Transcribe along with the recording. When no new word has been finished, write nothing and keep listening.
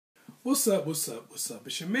What's up, what's up, what's up?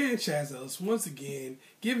 It's your man ChazzEllis once again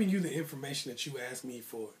giving you the information that you asked me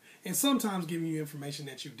for. And sometimes giving you information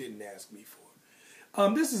that you didn't ask me for.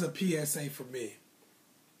 This is a PSA for me.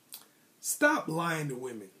 Stop lying to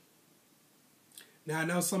women. Now I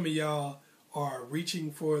know some of y'all are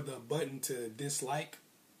reaching for the button to dislike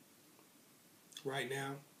right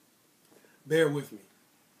now. Bear with me.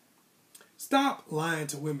 Stop lying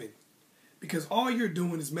to women. Because all you're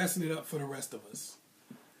doing is messing it up for the rest of us.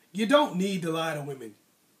 You don't need to lie to women.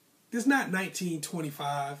 This is not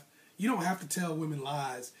 1925. You don't have to tell women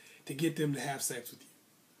lies to get them to have sex with you.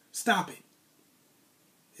 Stop it.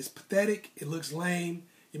 It's pathetic. It looks lame.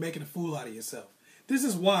 You're making a fool out of yourself. This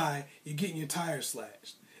is why you're getting your tires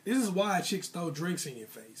slashed. This is why chicks throw drinks in your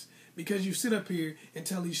face. Because you sit up here and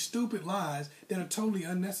tell these stupid lies that are totally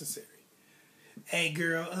unnecessary. Hey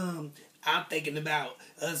girl, I'm thinking about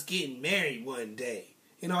us getting married one day.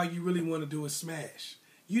 And all you really want to do is smash.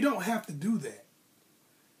 You don't have to do that.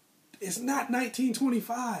 It's not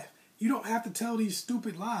 1925. You don't have to tell these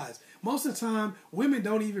stupid lies. Most of the time, women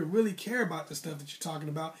don't even really care about the stuff that you're talking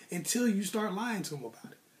about until you start lying to them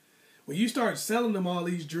about it. When you start selling them all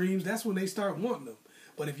these dreams, that's when they start wanting them.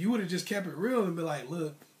 But if you would have just kept it real and be like,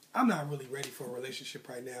 look, I'm not really ready for a relationship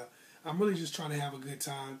right now. I'm really just trying to have a good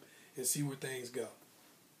time and see where things go.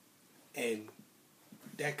 And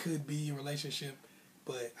that could be a relationship,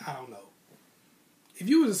 but I don't know. If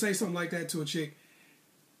you were to say something like that to a chick,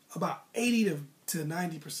 about 80 to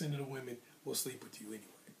 90% of the women will sleep with you anyway.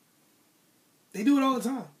 They do it all the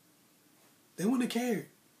time. They wouldn't have cared.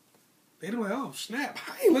 They'd be like, oh, snap,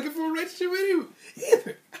 I ain't looking for a relationship with you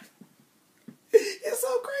either. It's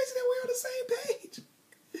so crazy that we're on the same page.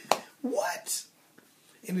 What?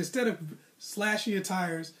 And instead of slashing your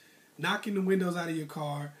tires, knocking the windows out of your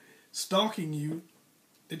car, stalking you,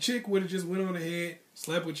 the chick would have just went on ahead,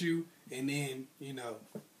 slept with you, and then,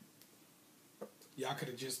 y'all could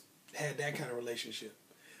have just had that kind of relationship.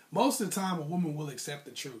 Most of the time, a woman will accept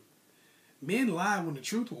the truth. Men lie when the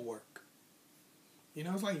truth will work.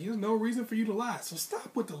 It's like there's no reason for you to lie. So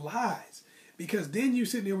stop with the lies. Because then you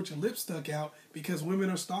sitting there with your lips stuck out because women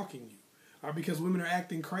are stalking you. Or because women are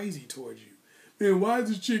acting crazy towards you. Man, why is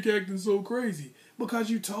this chick acting so crazy? Because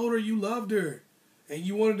you told her you loved her. And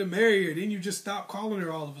you wanted to marry her. Then you just stopped calling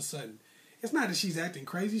her all of a sudden. It's not that she's acting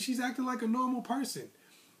crazy. She's acting like a normal person.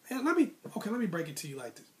 And let me break it to you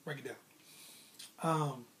like this. Break it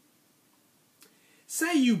down.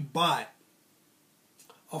 Say you bought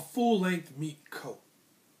a full-length mink coat.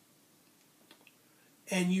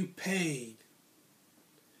 And you paid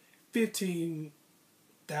 $15,000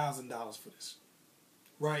 for this.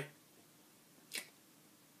 Right?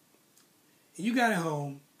 And you got it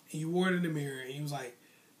home. And you wore it in the mirror. And you was like,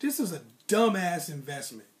 this is a dumbass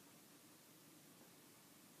investment.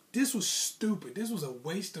 This was stupid. This was a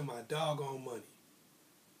waste of my doggone money.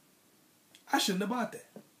 I shouldn't have bought that.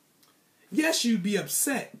 Yes, you'd be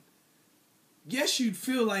upset. Yes, you'd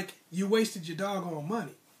feel like you wasted your doggone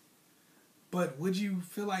money. But would you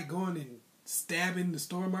feel like going and stabbing the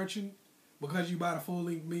store merchant because you bought a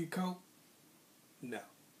full-length mink coat? No.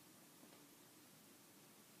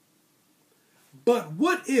 But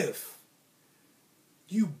what if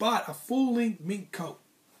you bought a full-length mink coat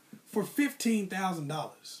for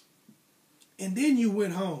 $15,000 and then you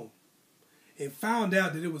went home and found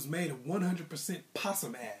out that it was made of 100%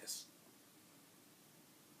 possum ass?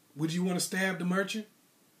 Would you want to stab the merchant?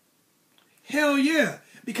 Hell yeah,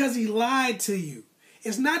 because he lied to you.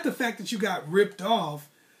 It's not the fact that you got ripped off,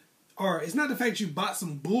 or it's not the fact that you bought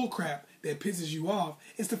some bull crap that pisses you off.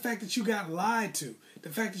 It's the fact that you got lied to. The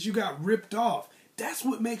fact that you got ripped off. That's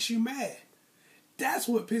what makes you mad. That's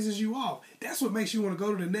what pisses you off. That's what makes you want to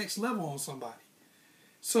go to the next level on somebody.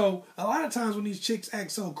 So a lot of times when these chicks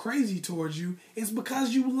act so crazy towards you, it's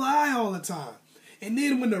because you lie all the time. And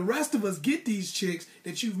then when the rest of us get these chicks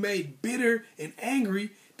that you've made bitter and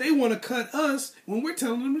angry, they want to cut us when we're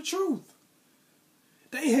telling them the truth.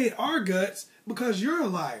 They hate our guts because you're a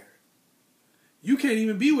liar. You can't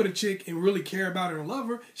even be with a chick and really care about her and love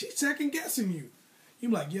her. She's second guessing you.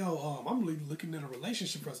 You're like, yo, I'm really looking at a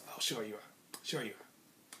relationship for us. Oh, sure you are. Sure you are.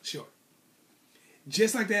 Sure.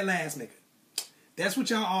 Just like that last nigga. That's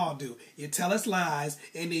what y'all all do. You tell us lies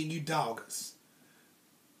and then you dog us.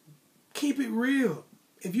 Keep it real.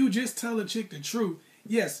 If you just tell a chick the truth,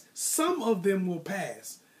 yes, some of them will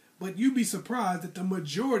pass. But you'd be surprised that the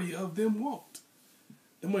majority of them won't.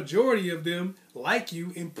 The majority of them like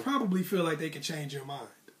you and probably feel like they can change your mind.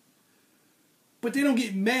 But they don't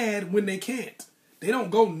get mad when they can't. They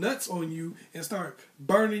don't go nuts on you and start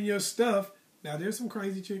burning your stuff. Now, there's some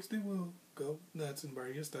crazy chicks that will go nuts and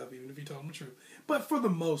burn your stuff even if you tell them the truth. But for the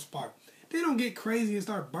most part, They don't get crazy and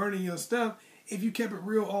start burning your stuff if you kept it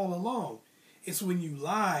real all along. It's when you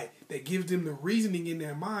lie that gives them the reasoning in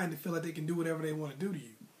their mind to feel like they can do whatever they want to do to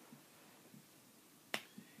you.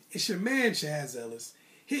 It's your man, Chazz Ellis.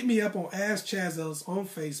 Hit me up on AskChazzEllis on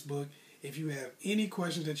Facebook if you have any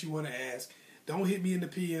questions that you want to ask. Don't hit me in the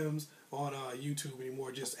PMs on YouTube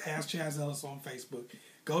anymore. Just AskChazzEllis on Facebook.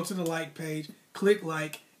 Go to the like page, click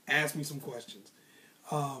like, ask me some questions.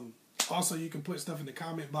 Also, you can put stuff in the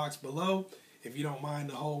comment box below. If you don't mind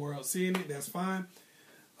the whole world seeing it, that's fine.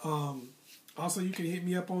 Also, you can hit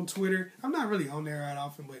me up on Twitter. I'm not really on there that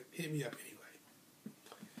often, but hit me up anyway.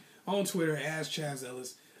 On Twitter,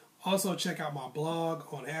 AskChazzEllis. Also, check out my blog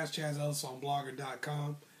on AskChazzEllis on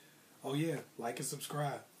blogger.com. Oh yeah, like and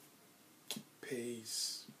subscribe.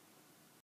 Peace.